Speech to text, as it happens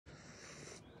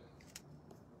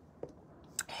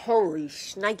Holy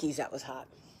shnikes, that was hot.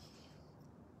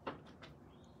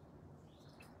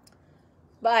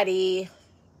 Buddy,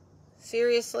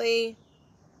 seriously?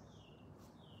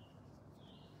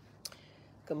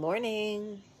 Good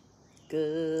morning.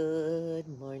 Good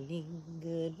morning.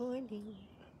 Good morning.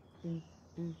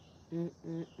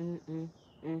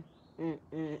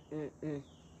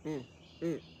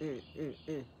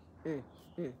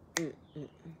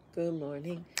 Good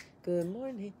morning. Good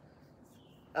morning.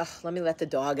 Let me let the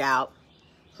dog out.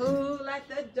 Who let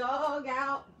the dog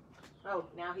out? Oh,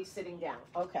 now he's sitting down.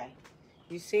 Okay.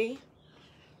 You see?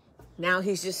 Now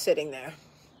he's just sitting there.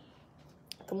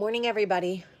 Good morning,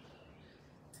 everybody.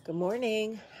 Good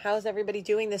morning. How's everybody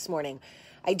doing this morning?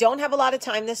 I don't have a lot of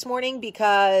time this morning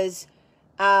because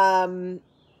I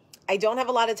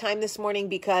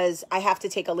have to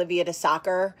take Olivia to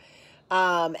soccer,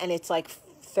 and it's like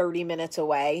 30 minutes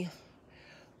away.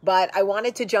 But I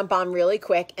wanted to jump on really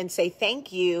quick and say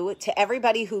thank you to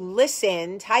everybody who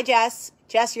listened. Hi, Jess.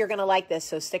 Jess, you're going to like this,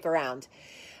 so stick around.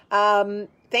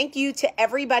 Thank you to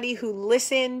everybody who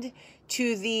listened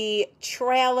to the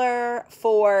trailer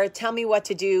for Tell Me What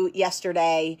to Do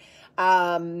yesterday.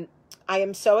 I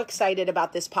am so excited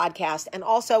about this podcast and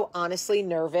also honestly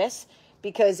nervous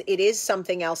because it is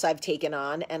something else I've taken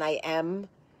on, and I am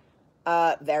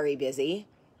very busy.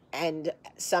 And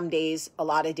some days, a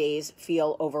lot of days,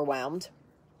 feel overwhelmed.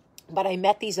 But I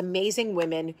met these amazing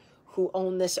women who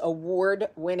own this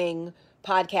award-winning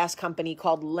podcast company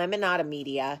called Lemonada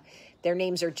Media. Their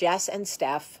names are Jess and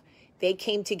Steph. They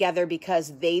came together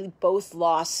because they both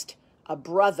lost a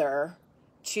brother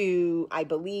to, I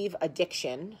believe,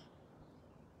 addiction.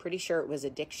 Pretty sure it was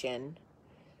addiction.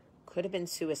 Could have been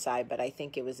suicide, but I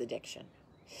think it was addiction.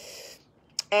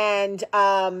 And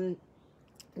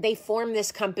they formed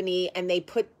this company and they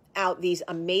put out these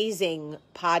amazing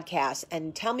podcasts.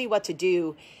 And Tell Me What to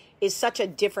Do is such a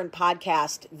different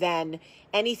podcast than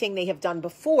anything they have done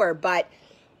before. But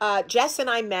Jess and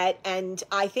I met, and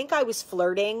I think I was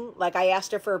flirting. Like, I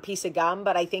asked her for a piece of gum,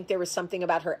 but I think there was something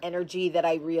about her energy that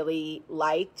I really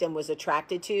liked and was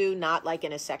attracted to, not like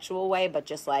in a sexual way, but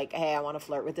just like, hey, I want to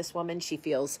flirt with this woman. She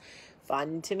feels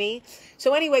fun to me.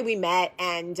 So anyway, we met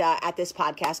and at this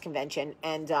podcast convention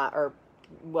or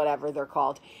whatever they're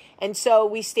called. And so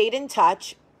we stayed in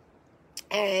touch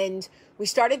and we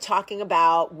started talking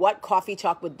about what Coffee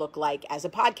Talk would look like as a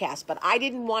podcast. But I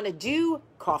didn't want to do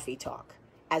Coffee Talk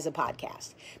as a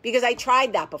podcast because I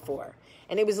tried that before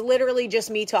and it was literally just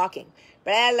me talking.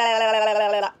 Blah, blah, blah, blah,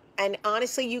 blah, blah. And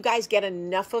honestly, you guys get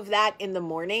enough of that in the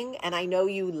morning. And I know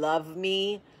you love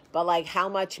me, but like, how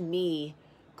much me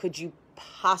could you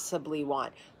possibly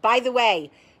want? By the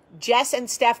way, Jess and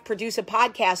Steph produce a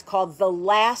podcast called The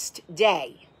Last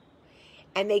Day.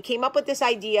 And they came up with this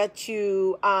idea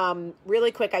to,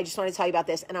 really quick, I just want to tell you about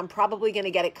this. And I'm probably going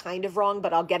to get it kind of wrong,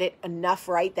 but I'll get it enough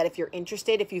right that if you're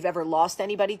interested, if you've ever lost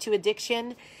anybody to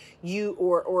addiction,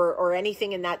 or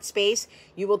anything in that space,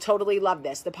 you will totally love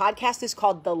this. The podcast is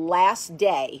called The Last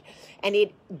Day. And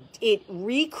it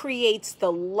recreates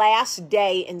the last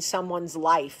day in someone's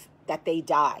life that they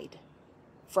died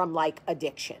from like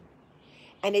addiction.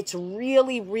 And it's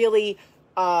really, really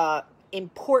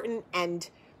important and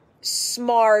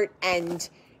smart and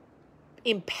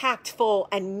impactful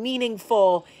and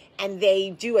meaningful. And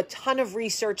they do a ton of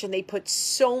research and they put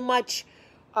so much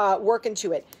work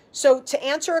into it. So to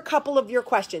answer a couple of your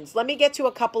questions, let me get to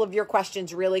a couple of your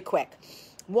questions really quick.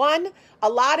 One, a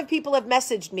lot of people have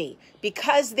messaged me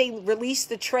because they released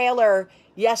the trailer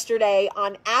yesterday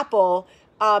on Apple.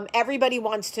 Everybody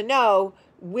wants to know,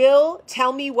 will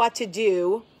Tell Me What to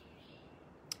Do?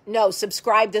 No,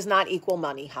 subscribe does not equal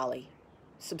money, Holly.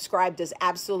 Subscribe does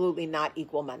absolutely not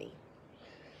equal money.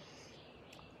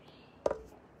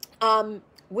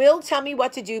 Will Tell Me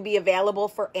What to Do be available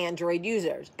for Android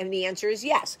users? And the answer is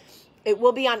yes. It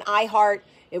will be on iHeart.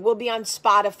 It will be on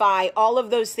Spotify, all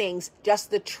of those things. Just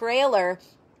the trailer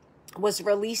was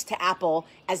released to Apple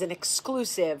as an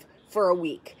exclusive for a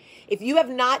week. If you have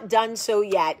not done so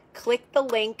yet, click the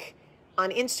link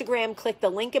on Instagram, click the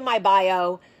link in my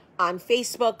bio. On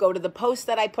Facebook, go to the post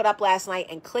that I put up last night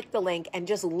and click the link and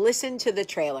just listen to the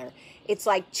trailer. It's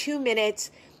like 2 minutes.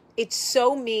 It's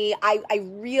so me. I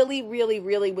really, really,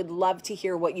 really would love to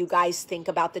hear what you guys think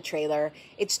about the trailer.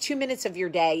 It's 2 minutes of your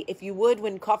day. If you would,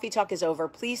 when Coffee Talk is over,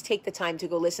 please take the time to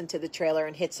go listen to the trailer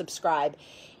and hit subscribe.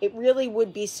 It really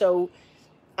would be so,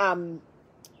 I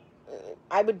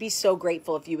would be so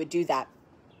grateful if you would do that.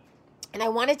 And I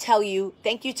want to tell you,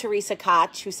 thank you, Teresa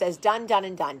Koch, who says, done, done,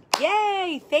 and done.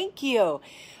 Yay, thank you.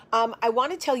 I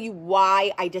want to tell you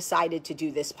why I decided to do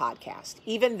this podcast,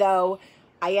 even though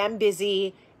I am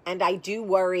busy and I do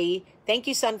worry. Thank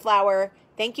you, Sunflower.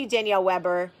 Thank you, Danielle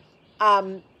Weber.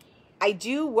 I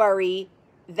do worry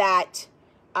that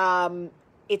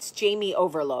it's Jamie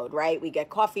overload, right? We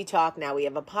get Coffee Talk, now we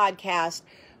have a podcast,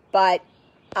 but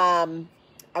I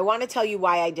want to tell you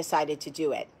why I decided to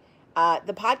do it.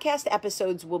 The podcast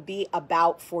episodes will be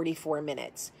about 44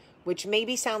 minutes, which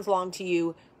maybe sounds long to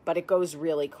you, but it goes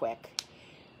really quick.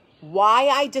 Why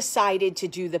I decided to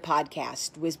do the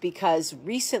podcast was because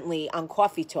recently on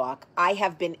Coffee Talk, I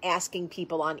have been asking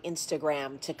people on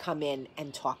Instagram to come in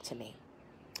and talk to me.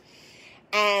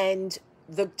 And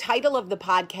the title of the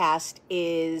podcast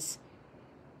is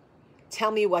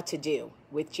Tell Me What to Do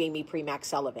with Jamie Premack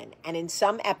Sullivan. And in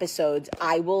some episodes,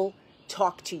 I will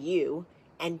talk to you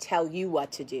and tell you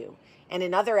what to do. And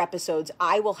in other episodes,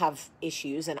 I will have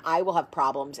issues and I will have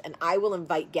problems and I will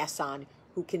invite guests on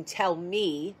who can tell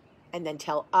me and then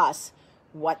tell us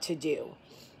what to do.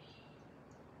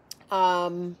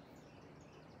 I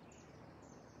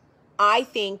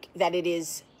think that it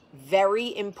is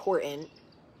very important.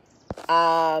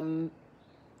 Phelan,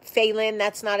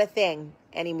 that's not a thing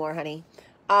anymore, honey.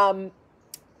 I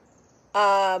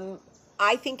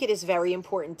think it is very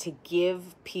important to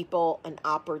give people an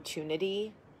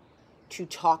opportunity to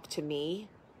talk to me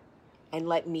and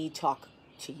let me talk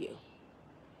to you.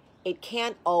 It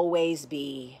can't always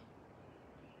be,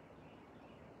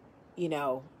 it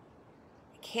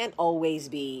can't always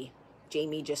be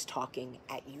Jamie just talking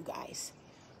at you guys.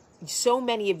 So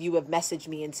many of you have messaged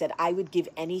me and said, I would give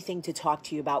anything to talk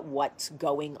to you about what's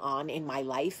going on in my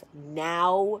life.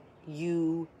 Now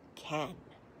you can.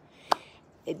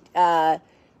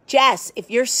 Jess, if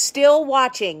you're still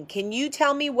watching, can you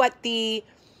tell me what the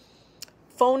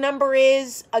phone number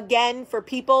is again for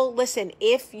people? Listen,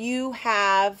 if you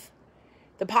have,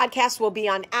 the podcast will be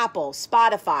on Apple,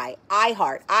 Spotify,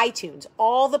 iHeart, iTunes,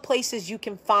 all the places you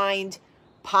can find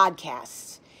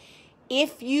podcasts.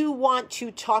 If you want to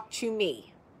talk to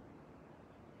me,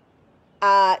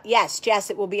 yes, Jess,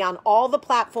 it will be on all the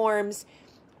platforms.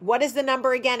 What is the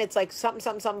number again? It's like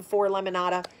something for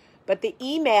Lemonada. But the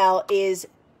email is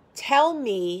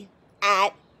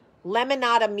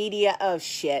tellme@lemonadamedia. Oh,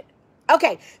 shit.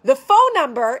 Okay, the phone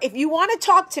number, if you want to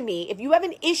talk to me, if you have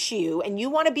an issue and you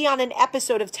want to be on an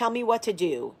episode of Tell Me What to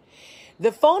Do,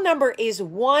 the phone number is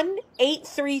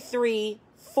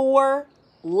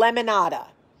 1-833-4-LEMONADA.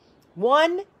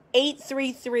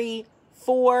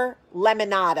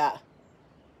 1-833-4-LEMONADA.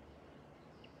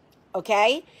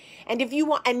 Okay? And if you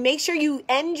want, and make sure you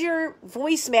end your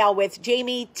voicemail with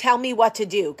Jamie, tell me what to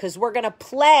do, because we're going to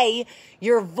play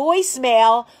your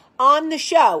voicemail on the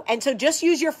show. And so just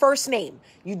use your first name.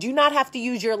 You do not have to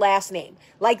use your last name.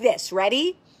 Like this.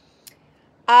 Ready?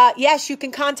 Yes, you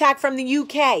can contact from the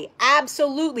UK.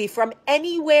 Absolutely. From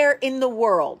anywhere in the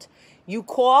world. You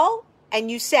call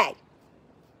and you say,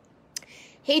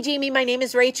 hey, Jamie, my name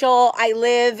is Rachel. I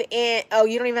live in, oh,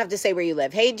 you don't even have to say where you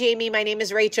live. Hey, Jamie, my name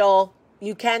is Rachel.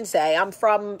 You can say, I'm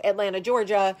from Atlanta,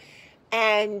 Georgia,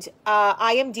 and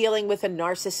I am dealing with a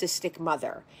narcissistic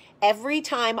mother. Every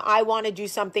time I want to do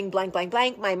something blank, blank,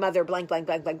 blank, my mother blank, blank,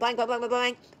 blank, blank, blank, blank, blank, blank,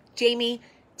 blank. Jamie,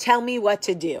 tell me what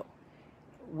to do.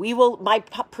 My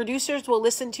producers will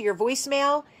listen to your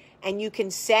voicemail, and you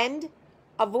can send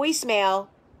a voicemail,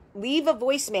 leave a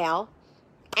voicemail,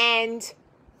 and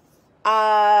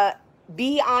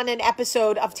be on an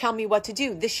episode of Tell Me What to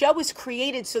Do. The show is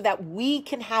created so that we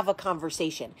can have a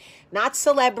conversation, not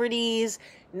celebrities,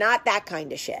 not that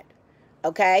kind of shit.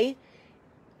 Okay?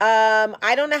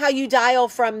 I don't know how you dial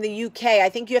from the UK. I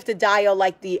think you have to dial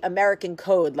like the American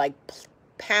code, like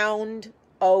pound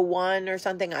 01 or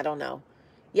something. I don't know.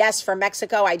 Yes, from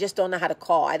Mexico. I just don't know how to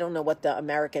call. I don't know what the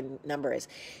American number is.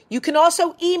 You can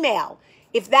also email.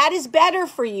 If that is better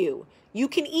for you, you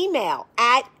can email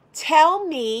at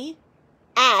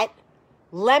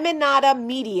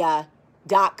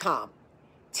tellme@lemonadamedia.com.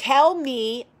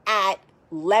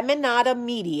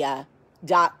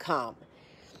 tellme@lemonadamedia.com.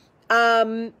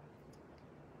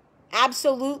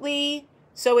 Absolutely.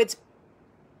 So it's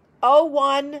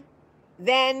 01,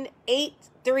 then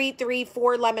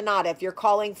 833-4 Lemonada if you're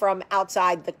calling from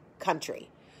outside the country.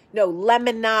 No,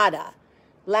 Lemonada.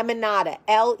 Lemonada.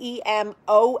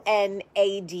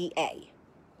 LEMONADA.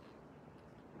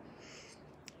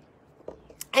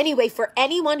 Anyway, for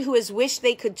anyone who has wished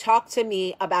they could talk to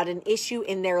me about an issue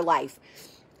in their life,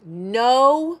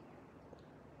 no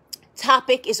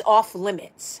topic is off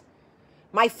limits.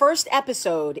 My first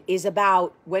episode is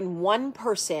about when one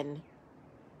person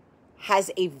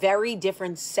has a very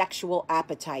different sexual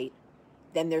appetite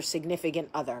than their significant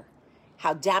other.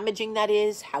 How damaging that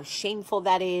is, how shameful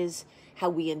that is, how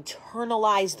we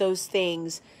internalize those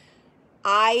things.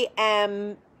 I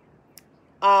am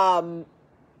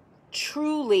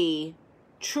truly,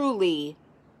 truly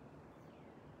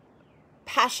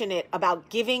passionate about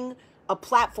giving a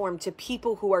platform to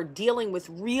people who are dealing with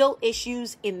real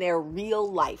issues in their real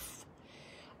life.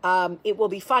 It will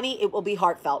be funny. It will be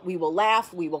heartfelt. We will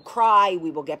laugh. We will cry.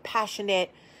 We will get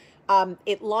passionate.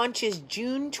 It launches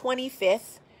June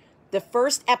 25th. The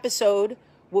first episode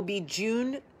will be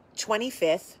June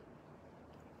 25th.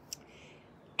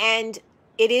 And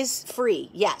it is free.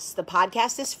 Yes, the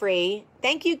podcast is free.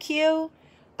 Thank you, Q.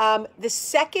 The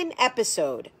second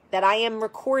episode that I am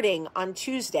recording on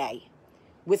Tuesday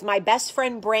with my best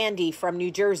friend Brandy from New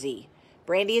Jersey.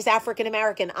 Brandy is African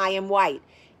American. I am white.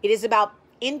 It is about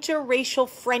interracial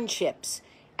friendships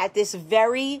at this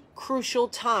very crucial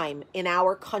time in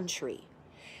our country.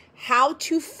 How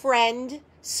to friend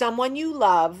someone you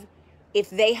love if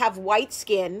they have white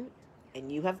skin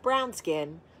and you have brown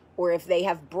skin, or if they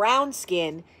have brown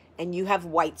skin and you have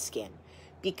white skin.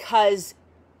 Because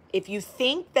if you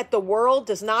think that the world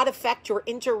does not affect your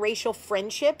interracial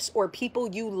friendships or people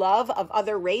you love of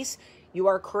other race, you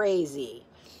are crazy.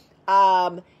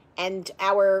 And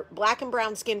our black and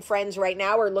brown skin friends right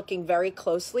now are looking very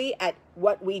closely at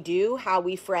what we do, how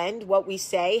we friend, what we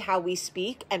say, how we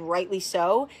speak, and rightly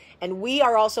so. And we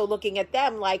are also looking at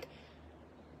them like,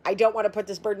 I don't want to put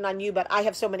this burden on you, but I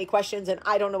have so many questions and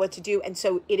I don't know what to do. And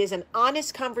so it is an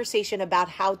honest conversation about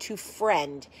how to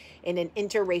friend in an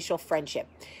interracial friendship.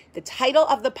 The title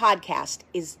of the podcast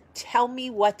is Tell Me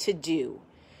What to Do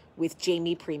with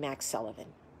Jamie Premack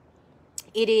Sullivan.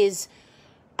 It is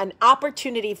an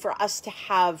opportunity for us to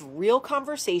have real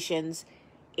conversations.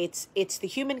 It's the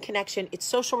human connection. It's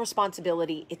social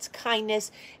responsibility. It's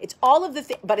kindness. It's all of the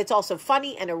things, but it's also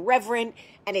funny and irreverent,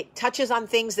 and it touches on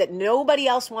things that nobody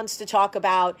else wants to talk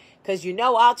about, because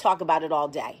I'll talk about it all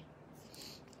day.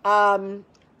 A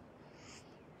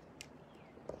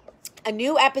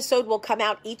new episode will come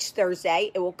out each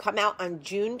Thursday. It will come out on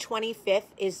June 25th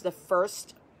is the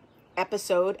first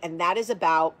episode, and that is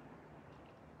about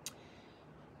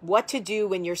what to do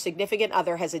when your significant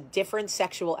other has a different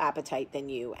sexual appetite than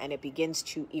you, and it begins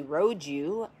to erode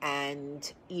you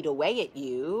and eat away at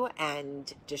you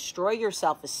and destroy your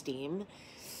self-esteem.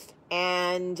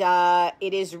 And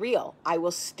it is real. I will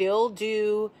still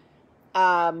do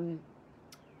Coffee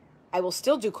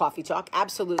Talk.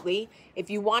 Absolutely. If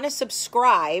you want to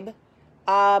subscribe,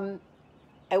 I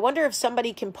wonder if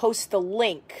somebody can post the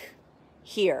link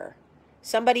here.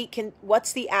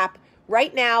 What's the app?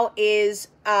 Right now is,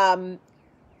 hi,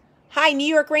 New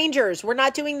York Rangers. We're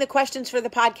not doing the questions for the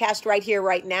podcast right here,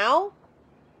 right now.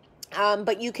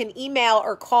 But you can email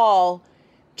or call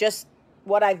just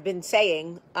what I've been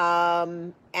saying.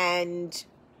 And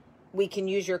we can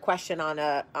use your question on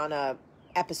a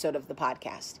episode of the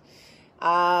podcast.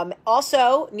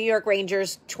 Also, New York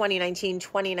Rangers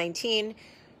 2019,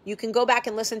 you can go back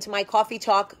and listen to my Coffee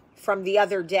Talk from the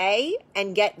other day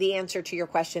and get the answer to your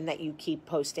question that you keep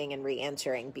posting and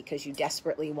re-answering because you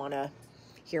desperately want to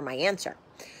hear my answer.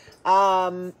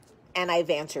 And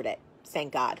I've answered it.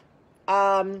 Thank God.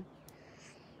 A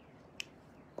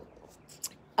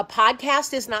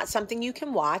podcast is not something you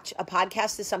can watch. A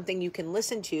podcast is something you can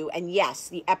listen to. And yes,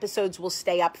 the episodes will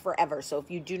stay up forever. So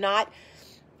if you do not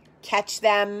catch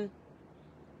them,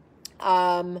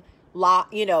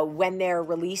 when they're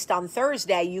released on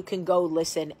Thursday, you can go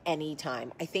listen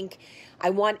anytime. I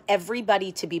want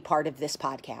everybody to be part of this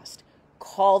podcast.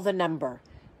 Call the number.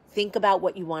 Think about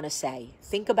what you want to say.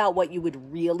 Think about what you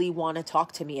would really want to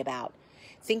talk to me about.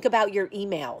 Think about your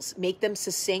emails. Make them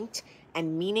succinct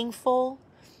and meaningful.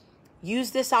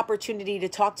 Use this opportunity to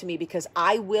talk to me because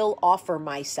I will offer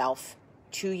myself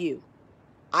to you.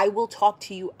 I will talk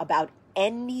to you about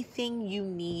anything you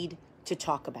need to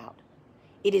talk about.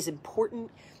 It is important.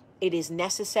 It is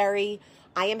necessary.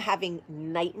 I am having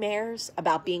nightmares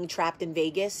about being trapped in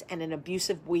Vegas and an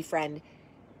abusive boyfriend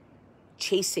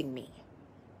chasing me.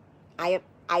 I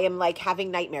am like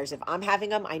having nightmares. If I'm having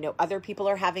them, I know other people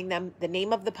are having them. The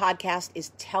name of the podcast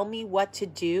is Tell Me What to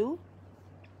Do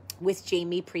with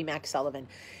Jamie Premack Sullivan.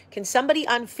 Can somebody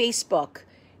on Facebook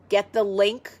get the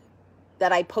link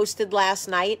that I posted last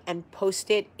night and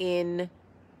post it in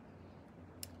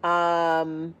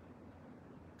the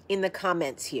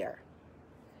comments here?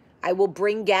 I will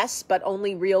bring guests, but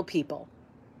only real people.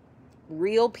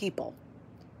 Real people.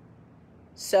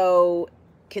 So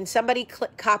can somebody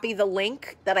copy the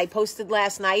link that I posted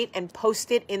last night and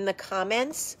post it in the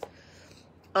comments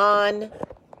on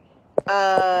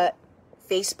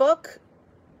Facebook?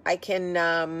 I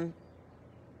can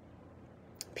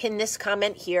pin this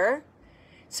comment here.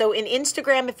 So in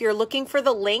Instagram, if you're looking for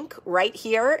the link right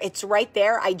here, it's right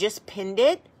there. I just pinned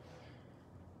it.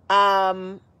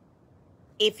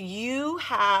 if you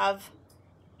have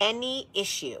any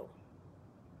issue,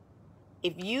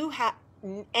 if you have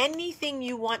anything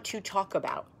you want to talk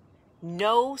about,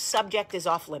 no subject is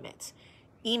off limits.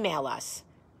 Email us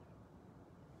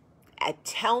at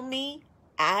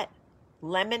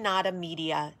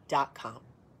tellme@lemonadamedia.com.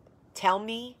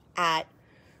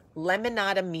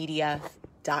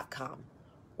 tellme@lemonadamedia.com.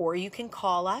 Or you can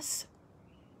call us.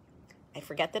 I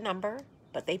forget the number,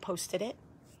 but they posted it.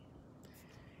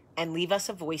 And leave us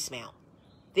a voicemail.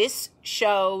 This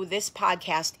show, this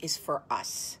podcast is for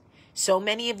us. So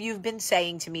many of you have been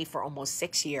saying to me for almost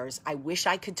 6 years, I wish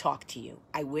I could talk to you.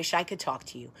 I wish I could talk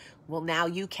to you. Well, now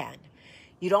you can.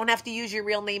 You don't have to use your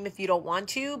real name if you don't want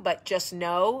to, but just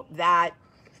know that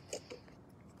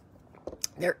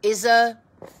there is a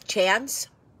chance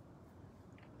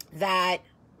that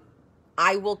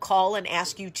I will call and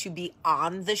ask you to be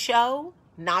on the show,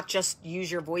 not just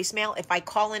use your voicemail. If I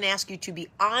call and ask you to be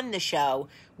on the show,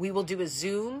 we will do a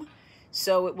Zoom,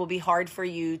 so it will be hard for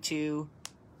you to...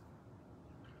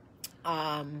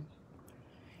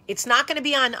 it's not going to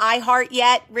be on iHeart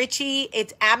yet, Richie.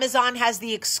 It's Amazon has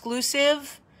the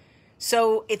exclusive.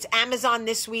 So it's Amazon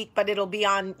this week, but it'll be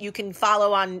on, you can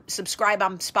subscribe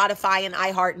on Spotify and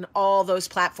iHeart and all those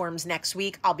platforms next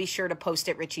week. I'll be sure to post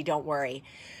it, Richie. Don't worry.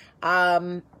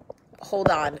 Hold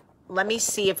on. Let me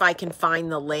see if I can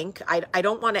find the link. I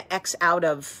don't want to X out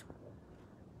of,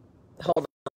 hold on.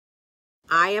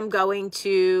 I am going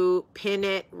to pin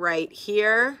it right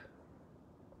here.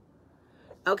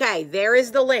 Okay, there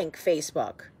is the link,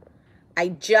 Facebook. I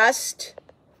just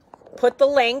put the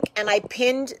link and I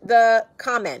pinned the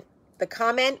comment. The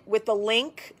comment with the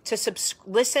link to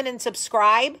listen and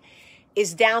subscribe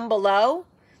is down below.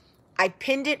 I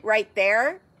pinned it right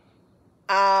there.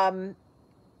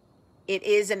 It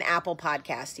is an Apple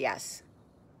podcast, yes.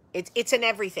 It's an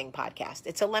everything podcast.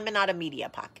 It's a Lemonada Media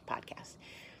podcast.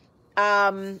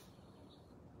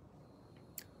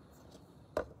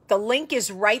 The link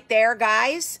is right there,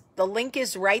 guys. The link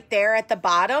is right there at the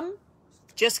bottom.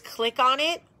 Just click on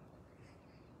it.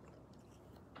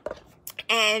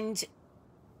 And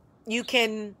you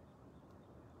can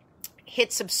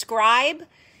hit subscribe.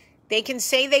 They can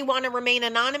say they want to remain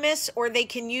anonymous, or they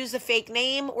can use a fake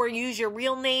name or use your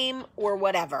real name or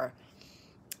whatever.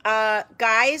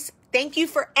 Guys, thank you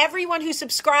for everyone who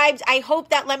subscribed. I hope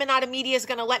that Lemonada Media is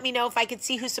going to let me know if I could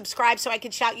see who subscribed so I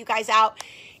could shout you guys out.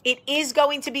 It is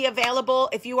going to be available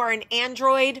if you are an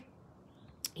Android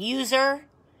user.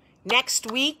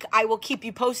 Next week, I will keep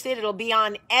you posted. It'll be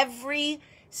on every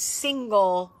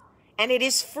single, and it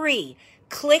is free.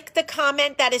 Click the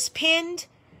comment that is pinned.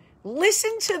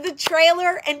 Listen to the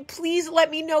trailer, and please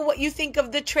let me know what you think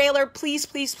of the trailer. Please,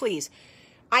 please, please.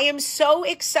 I am so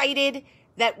excited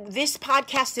that this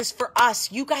podcast is for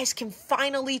us. You guys can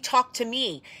finally talk to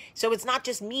me. So it's not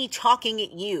just me talking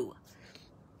at you.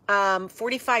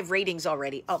 45 ratings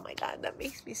already. Oh my God, that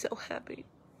makes me so happy.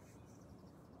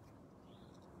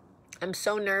 I'm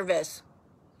so nervous.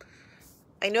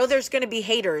 I know there's going to be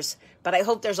haters, but I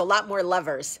hope there's a lot more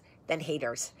lovers than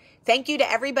haters. Thank you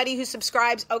to everybody who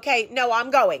subscribes. Okay, no,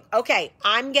 I'm going. Okay,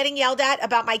 I'm getting yelled at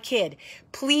about my kid.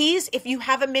 Please, if you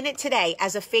have a minute today,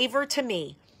 as a favor to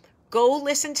me, go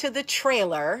listen to the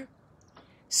trailer,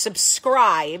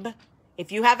 subscribe. If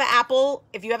you have an Apple,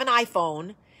 if you have an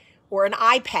iPhone or an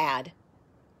iPad,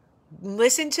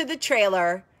 listen to the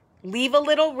trailer, leave a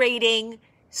little rating,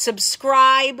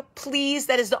 subscribe, please.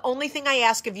 That is the only thing I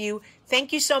ask of you.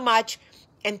 Thank you so much.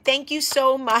 And thank you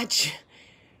so much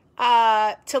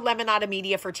to Lemonada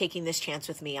Media for taking this chance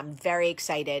with me. I'm very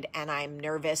excited and I'm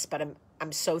nervous, but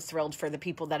I'm so thrilled for the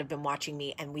people that have been watching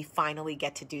me, and we finally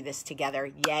get to do this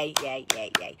together. Yay, yay,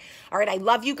 yay, yay. All right, I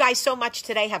love you guys so much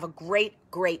today. Have a great,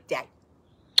 great day.